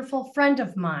 wonderful friend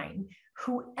of mine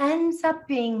who ends up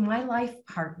being my life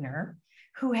partner,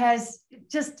 who has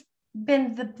just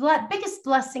been the biggest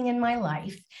blessing in my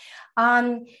life.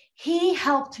 He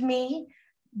helped me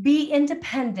be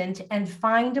independent and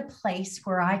find a place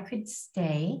where I could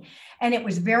stay. And it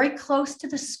was very close to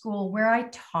the school where I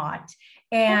taught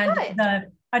and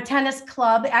a tennis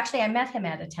club. Actually, I met him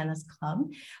at a tennis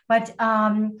club, but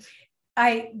I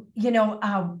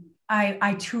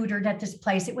tutored at this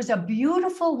place. It was a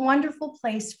beautiful, wonderful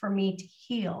place for me to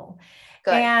heal.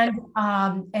 Good.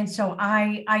 And so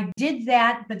I did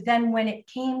that. But then when it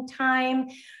came time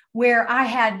where I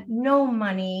had no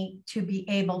money to be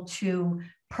able to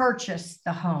purchase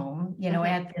the home,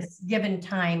 at this given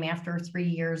time after 3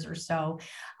 years or so.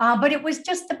 But it was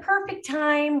just the perfect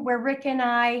time where Rick and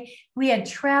we had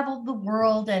traveled the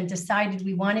world and decided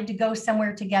we wanted to go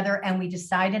somewhere together. And we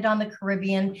decided on the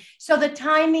Caribbean. So the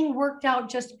timing worked out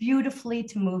just beautifully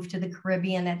to move to the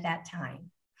Caribbean at that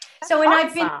time. That's awesome.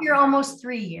 I've been here almost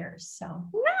 3 years. So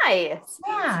nice.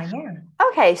 Yeah.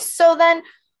 Okay. So then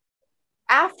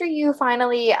after you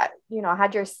finally, had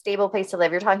your stable place to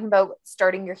live, you're talking about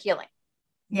starting your healing.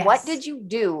 Yes. What did you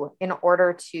do in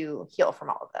order to heal from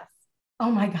all of this? Oh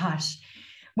my gosh.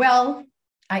 Well,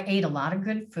 I ate a lot of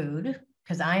good food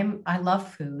because I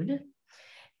love food.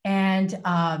 And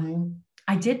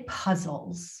I did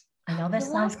puzzles. I know that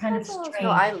sounds kind of strange. No,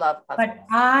 I love puzzles. But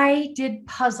I did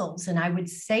puzzles and I would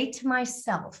say to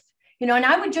myself, and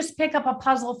I would just pick up a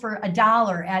puzzle for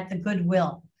 $1 at the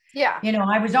Goodwill. Yeah.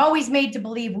 I was always made to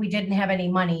believe we didn't have any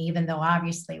money, even though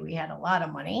obviously we had a lot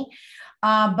of money.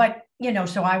 But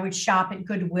so I would shop at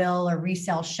Goodwill or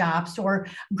resale shops or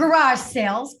garage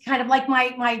sales, kind of like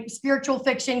my spiritual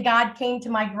fiction, God came to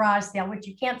my garage sale, which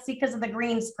you can't see because of the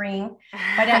green screen.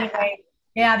 But anyway,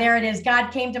 yeah, there it is.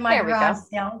 God came to my garage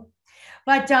sale.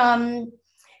 But, I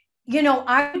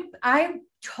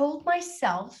told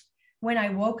myself, when I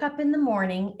woke up in the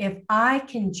morning, if I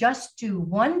can just do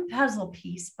one puzzle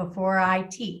piece before I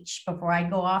teach, before I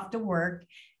go off to work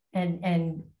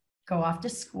and go off to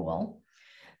school,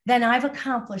 then I've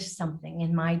accomplished something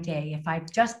in my day if I've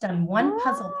just done one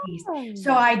puzzle piece.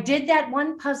 So I did that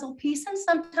one puzzle piece and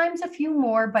sometimes a few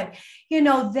more, but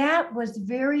that was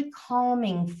very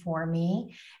calming for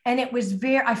me. And it was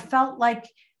I felt like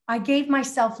I gave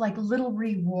myself like little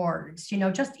rewards,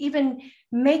 just even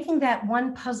making that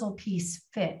one puzzle piece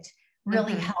fit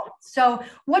really helped. So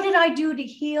what did I do to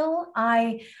heal?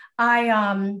 I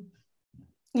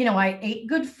ate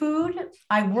good food.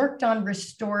 I worked on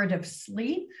restorative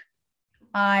sleep.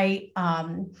 I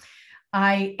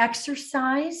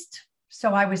exercised.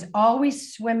 So I was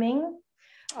always swimming.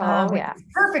 Which is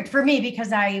perfect for me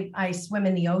because I swim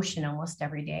in the ocean almost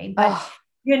every day. But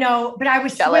but I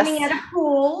was swimming at a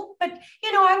pool, but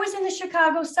I was in the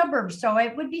Chicago suburbs, so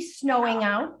it would be snowing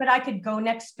out, but I could go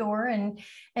next door and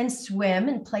swim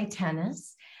and play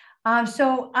tennis.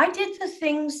 So I did the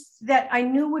things that I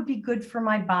knew would be good for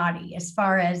my body as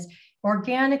far as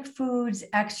organic foods,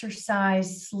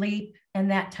 exercise, sleep, and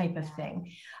that type of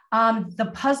thing. The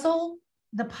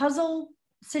puzzle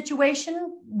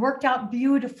situation worked out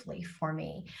beautifully for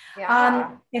me.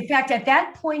 Yeah. In fact, at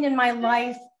that point in my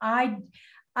life,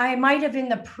 I might have in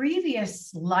the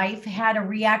previous life had a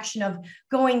reaction of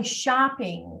going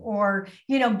shopping or,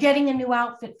 getting a new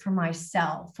outfit for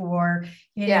myself or,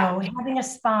 having a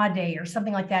spa day or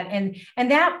something like that. And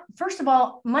that, first of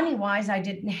all, money-wise, I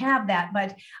didn't have that,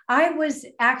 but I was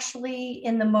actually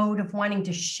in the mode of wanting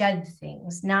to shed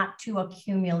things, not to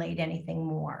accumulate anything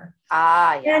more.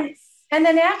 Yes. And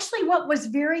then actually what was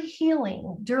very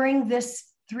healing during this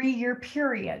 3-year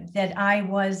period that I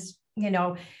was,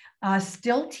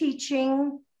 still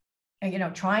teaching,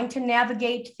 trying to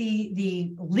navigate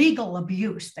the legal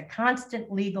abuse, the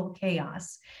constant legal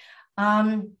chaos.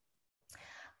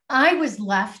 I was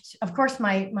left, of course,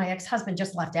 my ex-husband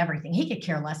just left everything. He could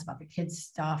care less about the kids'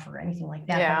 stuff or anything like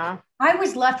that. Yeah. But I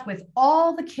was left with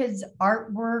all the kids'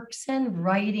 artworks and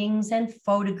writings and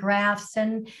photographs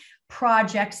and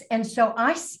projects. And so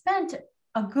I spent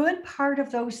a good part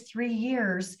of those 3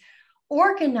 years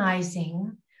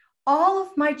organizing all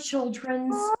of my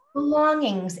children's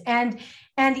belongings. And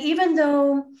even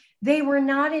though they were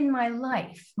not in my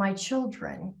life, my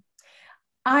children,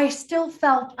 I still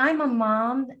felt I'm a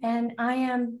mom and I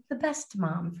am the best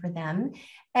mom for them.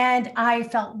 And I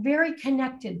felt very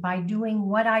connected by doing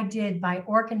what I did, by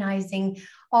organizing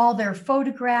all their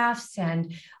photographs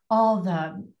and all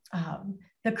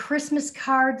the Christmas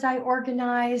cards I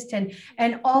organized,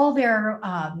 and all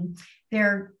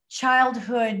their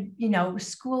childhood,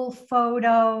 school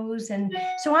photos. And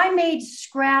so I made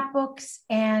scrapbooks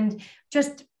and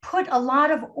just put a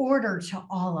lot of order to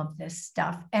all of this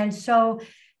stuff. And so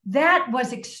that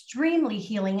was extremely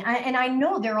healing. And I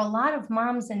know there are a lot of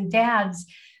moms and dads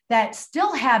that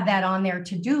still have that on their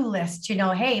to-do list.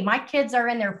 Hey, my kids are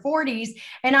in their 40s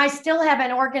and I still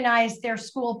haven't organized their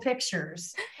school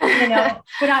pictures,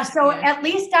 so at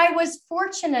least I was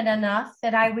fortunate enough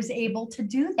that I was able to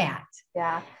do that.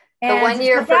 Yeah. And the 1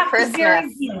 year so for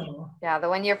Christmas. Yeah. The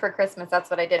 1 year for Christmas.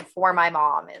 That's what I did for my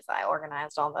mom, is I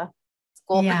organized all the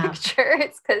school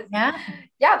pictures, because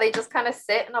they just kind of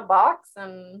sit in a box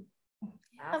and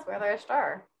that's where they're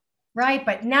stored. Right.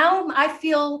 But now I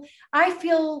feel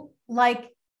like,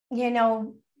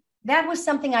 that was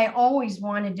something I always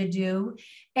wanted to do.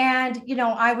 And,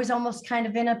 I was almost kind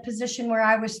of in a position where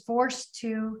I was forced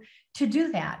to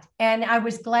do that. And I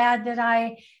was glad that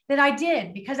I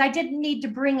did, because I didn't need to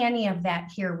bring any of that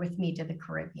here with me to the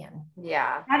Caribbean.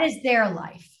 Yeah. That is their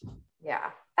life. Yeah.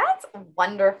 That's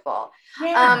wonderful.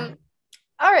 Yeah.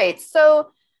 All right.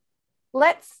 So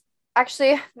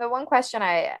the one question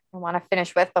I want to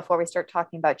finish with before we start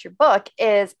talking about your book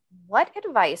is, what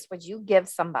advice would you give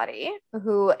somebody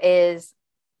who is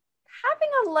having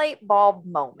a light bulb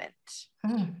moment?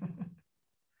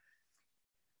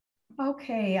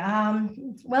 Okay.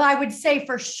 Well, I would say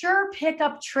for sure, pick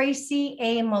up Tracy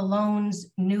A.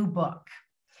 Malone's new book,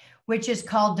 which is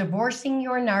called Divorcing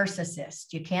Your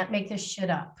Narcissist. You can't make this shit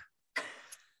up.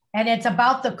 And it's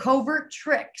about the covert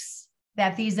tricks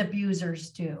that these abusers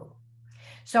do.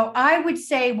 So I would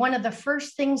say one of the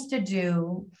first things to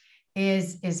do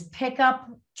is pick up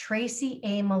Tracy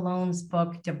A. Malone's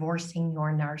book, Divorcing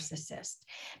Your Narcissist,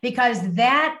 because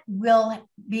that will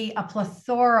be a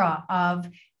plethora of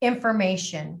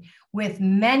information with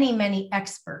many, many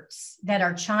experts that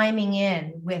are chiming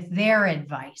in with their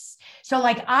advice. So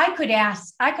like I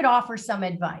could offer some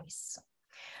advice,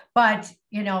 but,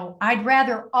 I'd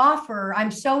rather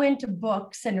I'm so into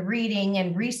books and reading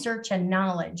and research and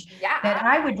knowledge that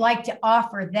I would like to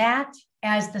offer that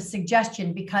as the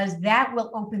suggestion, because that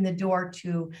will open the door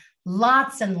to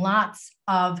lots and lots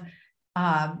of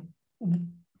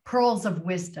pearls of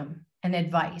wisdom and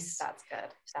advice. That's good.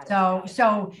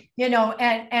 So,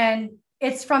 and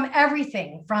it's from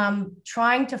everything from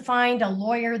trying to find a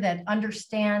lawyer that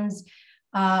understands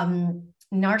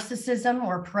narcissism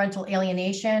or parental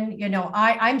alienation.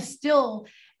 I'm still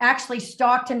actually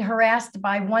stalked and harassed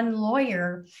by one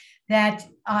lawyer that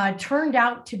turned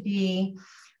out to be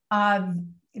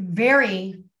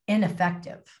very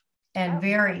ineffective and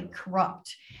very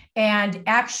corrupt, and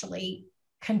actually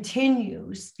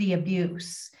continues the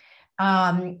abuse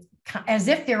as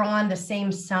if they're on the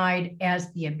same side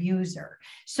as the abuser.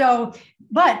 So,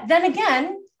 but then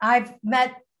again, I've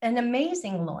met an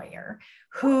amazing lawyer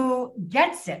who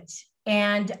gets it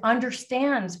and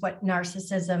understands what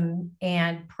narcissism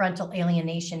and parental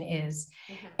alienation is,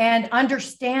 and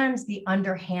understands the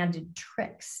underhanded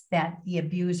tricks that the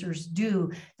abusers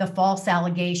do, the false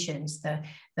allegations, the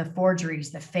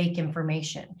forgeries, the fake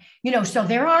information. So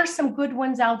there are some good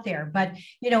ones out there, but,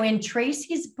 in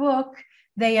Tracy's book,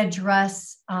 they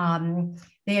address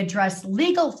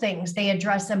legal things, they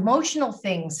address emotional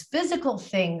things, physical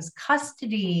things,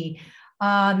 custody,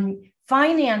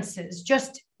 finances,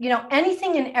 just,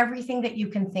 anything and everything that you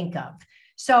can think of.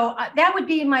 So that would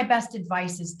be my best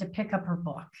advice, is to pick up her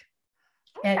book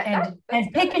and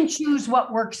pick and choose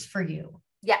what works for you.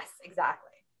 Yes,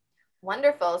 exactly.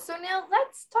 Wonderful. So now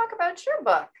let's talk about your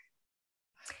book.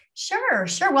 Sure.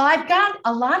 Well, I've got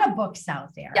a lot of books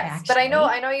out there. Yes, actually. but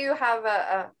I know you have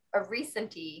a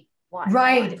recenty one.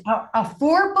 Right. A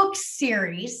 4-book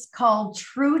series called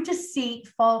True Deceit,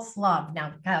 False Love.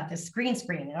 Now, the screen. I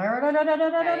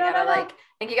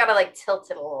think you gotta tilt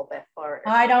it a little bit forward.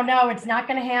 I don't know. It's not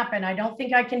going to happen. I don't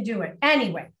think I can do it.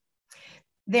 Anyway,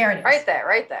 There it is. Right there,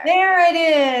 right there. There it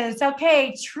is.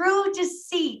 Okay. True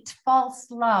Deceit,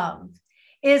 False Love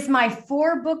is my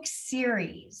 4-book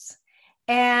series.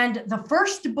 And the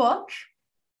first book,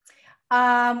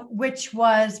 which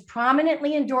was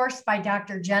prominently endorsed by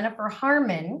Dr. Jennifer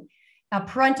Harman, a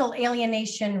parental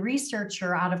alienation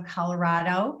researcher out of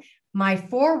Colorado. My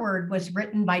foreword was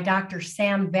written by Dr.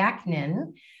 Sam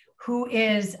Vaknin, who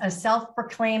is a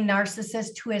self-proclaimed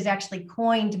narcissist who has actually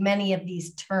coined many of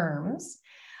these terms,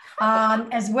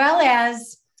 as well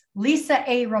as Lisa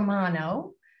A.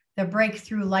 Romano, the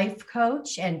Breakthrough Life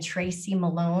Coach, and Tracy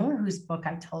Malone, whose book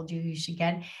I told you should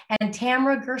get, and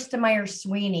Tamara Gerstemeyer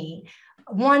Sweeney,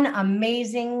 one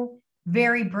amazing,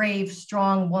 very brave,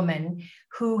 strong woman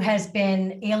who has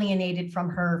been alienated from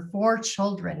her 4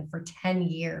 children for 10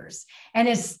 years and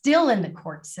is still in the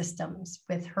court systems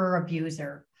with her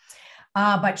abuser.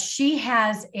 But she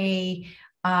has a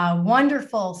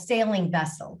wonderful sailing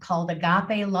vessel called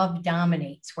Agape Love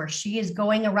Dominates, where she is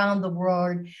going around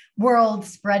the world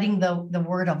spreading the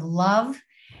word of love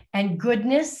and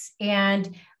goodness,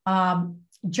 and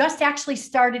just actually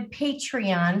started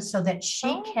Patreon so that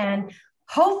she can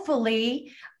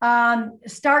hopefully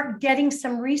start getting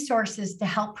some resources to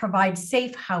help provide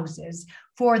safe houses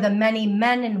for the many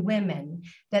men and women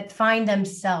that find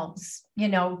themselves,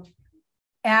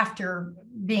 after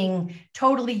being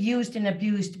totally used and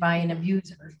abused by an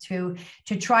abuser to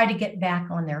try to get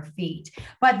back on their feet.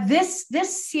 But this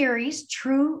series,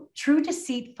 True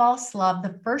Deceit, False Love,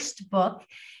 the first book,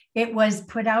 it was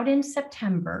put out in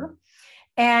September,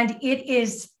 and it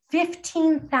is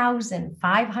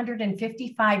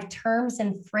 15,555 terms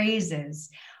and phrases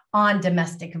on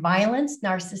domestic violence,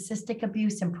 narcissistic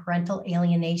abuse, and parental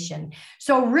alienation.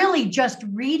 So really just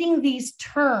reading these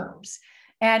terms,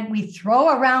 and we throw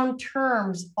around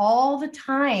terms all the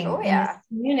time in this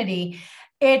community.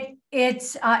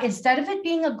 It's instead of it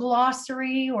being a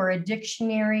glossary or a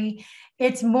dictionary,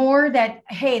 it's more that,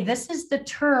 hey, this is the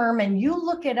term, and you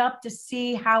look it up to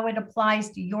see how it applies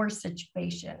to your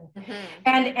situation.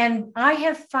 And I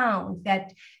have found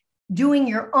that doing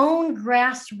your own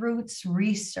grassroots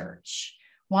research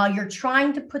while you're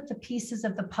trying to put the pieces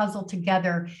of the puzzle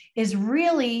together is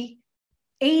really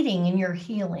aiding in your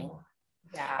healing.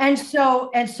 Yeah. And so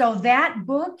that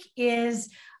book has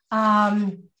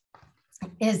been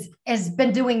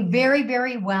doing very,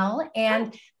 very well.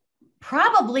 And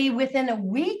probably within a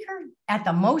week or at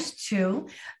the most 2,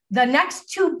 the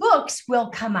next 2 books will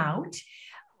come out.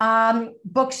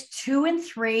 Books 2 and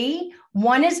 3.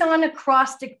 One is on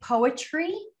acrostic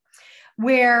poetry,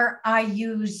 where I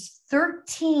use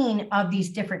 13 of these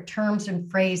different terms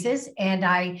and phrases, and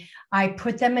I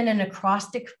put them in an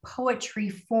acrostic poetry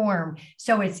form.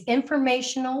 So it's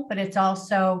informational, but it's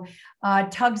also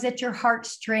tugs at your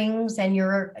heartstrings and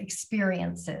your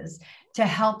experiences to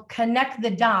help connect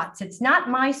the dots. It's not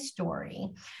my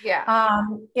story. Yeah.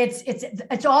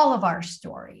 It's all of our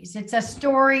stories. It's a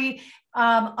story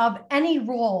of any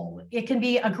role. It can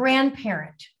be a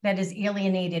grandparent that is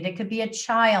alienated. It could be a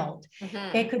child.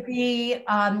 It could be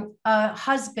a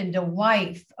husband, a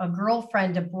wife, a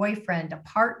girlfriend, a boyfriend, a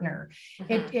partner.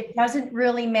 It doesn't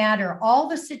really matter. All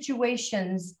the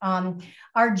situations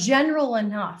are general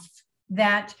enough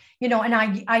that, and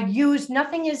I use,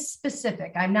 nothing is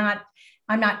specific. I'm not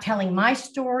telling my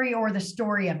story or the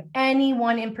story of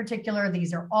anyone in particular.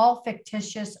 These are all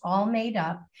fictitious, all made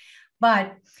up,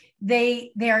 but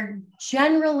they're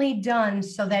generally done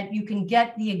so that you can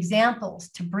get the examples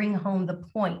to bring home the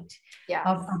point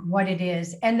of what it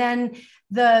is. And then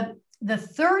the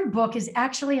third book is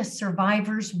actually a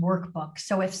survivor's workbook.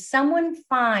 So if someone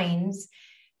finds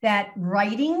that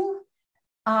writing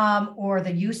or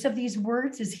the use of these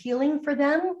words is healing for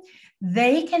them,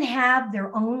 they can have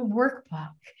their own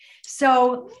workbook.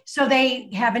 So they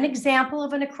have an example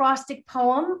of an acrostic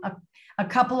poem, a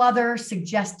couple other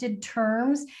suggested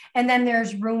terms, and then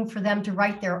there's room for them to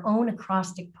write their own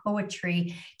acrostic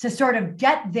poetry to sort of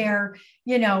get their,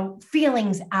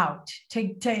 feelings out,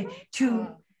 to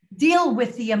deal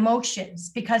with the emotions,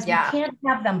 because we can't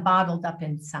have them bottled up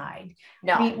inside.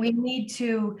 No, we need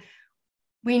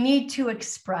to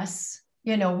express,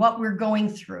 what we're going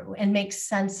through and make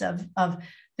sense of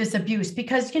this abuse,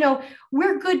 because,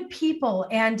 we're good people,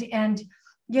 and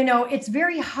it's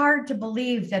very hard to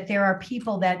believe that there are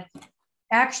people that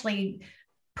actually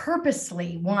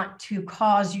purposely want to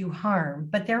cause you harm,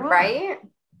 but there are. Right?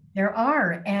 There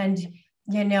are. And,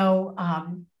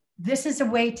 this is a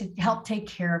way to help take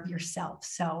care of yourself.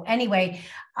 So anyway,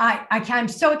 I'm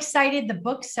so excited. The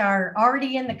books are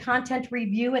already in the content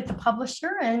review at the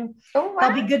publisher, and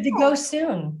they'll be good to go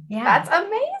soon. Yeah. That's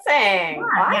amazing.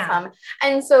 Awesome. Yeah.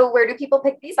 And so where do people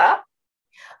pick these up?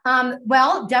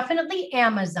 Well, definitely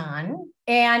Amazon.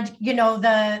 And,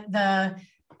 the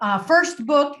first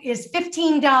book is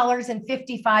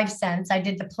 $15.55. I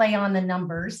did the play on the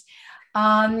numbers.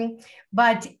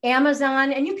 But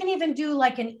Amazon, and you can even do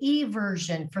like an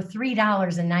e-version for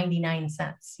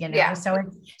 $3.99, Yeah.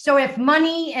 So if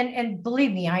money, and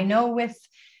believe me, I know with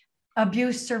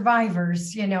abuse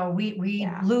survivors, we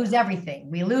lose everything.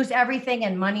 We lose everything,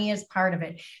 and money is part of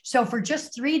it. So for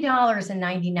just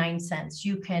 $3.99,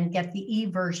 you can get the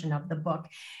e-version of the book.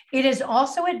 It is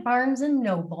also at Barnes and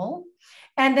Noble.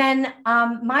 And then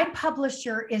my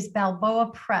publisher is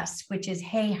Balboa Press, which is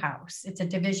Hay House. It's a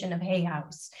division of Hay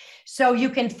House. So you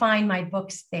can find my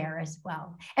books there as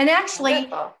well. And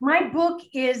actually, my book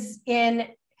is in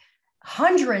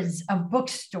hundreds of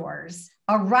bookstores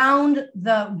around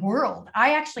the world.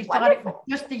 I actually thought it was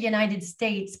just the United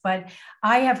States, but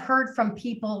I have heard from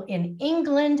people in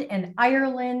England and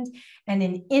Ireland and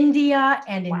in India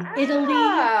and in Italy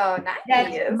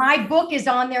that my book is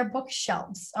on their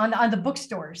bookshelves, on the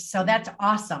bookstores. So that's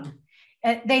awesome.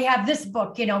 They have this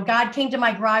book, God Came to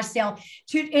My Garage Sale.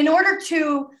 In order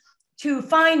to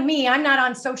find me, I'm not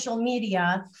on social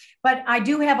media, but I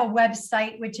do have a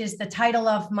website, which is the title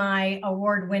of my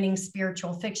award-winning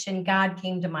spiritual fiction, God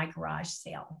Came to My Garage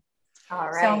Sale.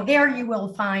 All right. So there you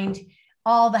will find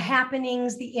all the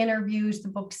happenings, the interviews, the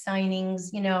book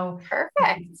signings,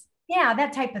 Perfect. Yeah,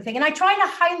 that type of thing. And I try to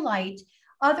highlight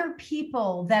other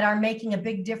people that are making a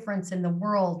big difference in the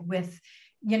world with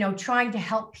trying to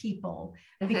help people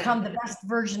become the best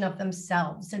version of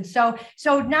themselves. And so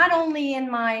not only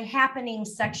in my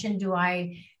happenings section do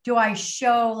I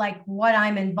show like what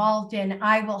I'm involved in,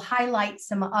 I will highlight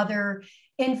some other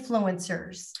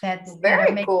influencers that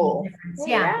very making cool. a difference.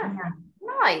 Yeah.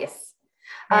 Nice.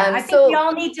 I think we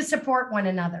all need to support one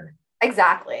another.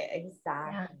 Exactly.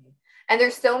 Yeah. And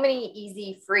there's so many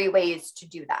easy, free ways to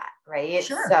do that, right?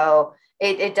 Sure. So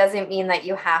it doesn't mean that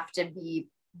you have to be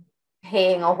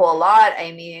paying a whole lot.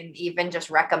 I mean, even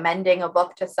just recommending a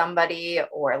book to somebody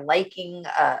or liking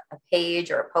a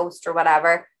page or a post or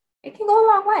whatever, it can go a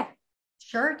long way.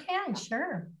 Sure can,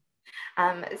 sure.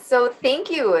 So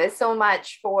thank you so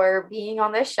much for being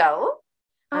on this show.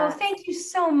 Oh, thank you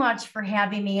so much for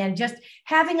having me and just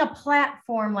having a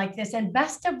platform like this, and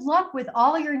best of luck with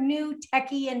all your new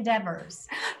techie endeavors.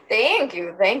 Thank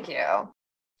you.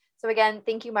 So again,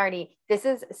 thank you, Marnie. This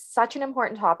is such an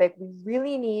important topic. We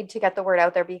really need to get the word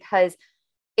out there because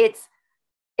it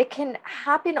can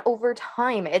happen over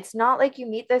time. It's not like you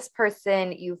meet this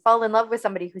person, you fall in love with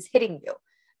somebody who's hitting you.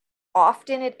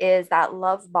 Often it is that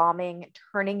love bombing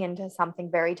turning into something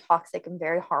very toxic and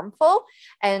very harmful.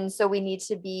 And so we need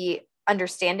to be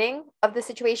understanding of the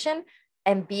situation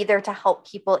and be there to help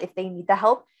people if they need the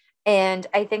help. And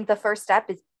I think the first step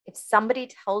is if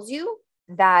somebody tells you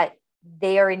that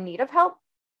they are in need of help,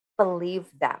 believe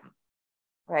them,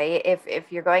 right?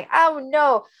 If you're going, oh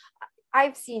no,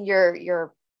 I've seen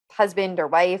your husband or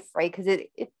wife, right? Because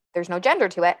there's no gender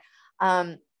to it.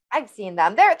 I've seen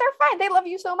them. They're fine. They love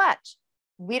you so much.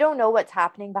 We don't know what's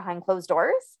happening behind closed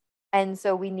doors. And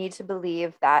so we need to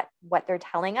believe that what they're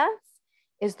telling us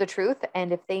is the truth.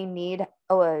 And if they need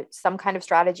some kind of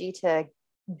strategy to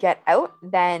get out,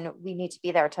 then we need to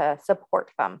be there to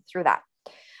support them through that.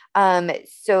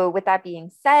 So with that being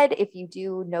said, if you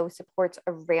do know supports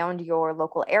around your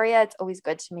local area, it's always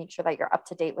good to make sure that you're up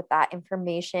to date with that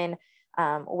information.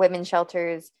 Women's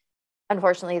shelters,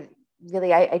 unfortunately,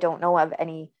 really, I don't know of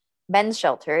any men's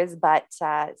shelters, but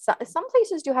some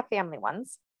places do have family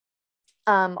ones,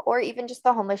 or even just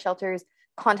the homeless shelters.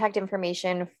 Contact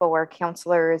information for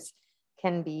counselors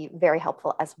can be very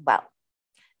helpful as well.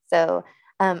 So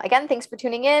again, thanks for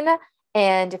tuning in.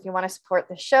 And if you want to support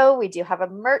the show, we do have a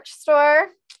merch store.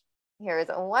 Here's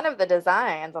one of the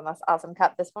designs on this awesome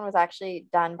cup. This one was actually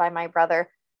done by my brother.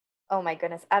 Oh my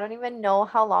goodness. I don't even know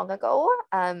how long ago.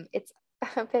 It's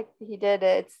he did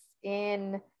it. It's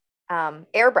in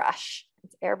airbrush.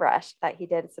 It's airbrush that he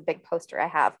did. It's a big poster I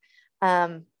have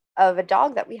of a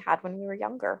dog that we had when we were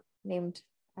younger named,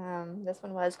 this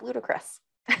one was Ludacris.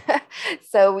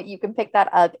 So you can pick that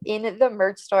up in the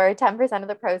merch store. 10% of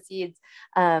the proceeds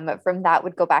from that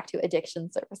would go back to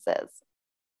addiction services.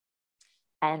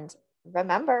 And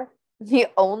remember, the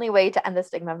only way to end the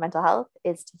stigma of mental health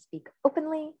is to speak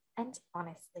openly and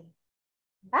honestly.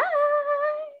 Bye.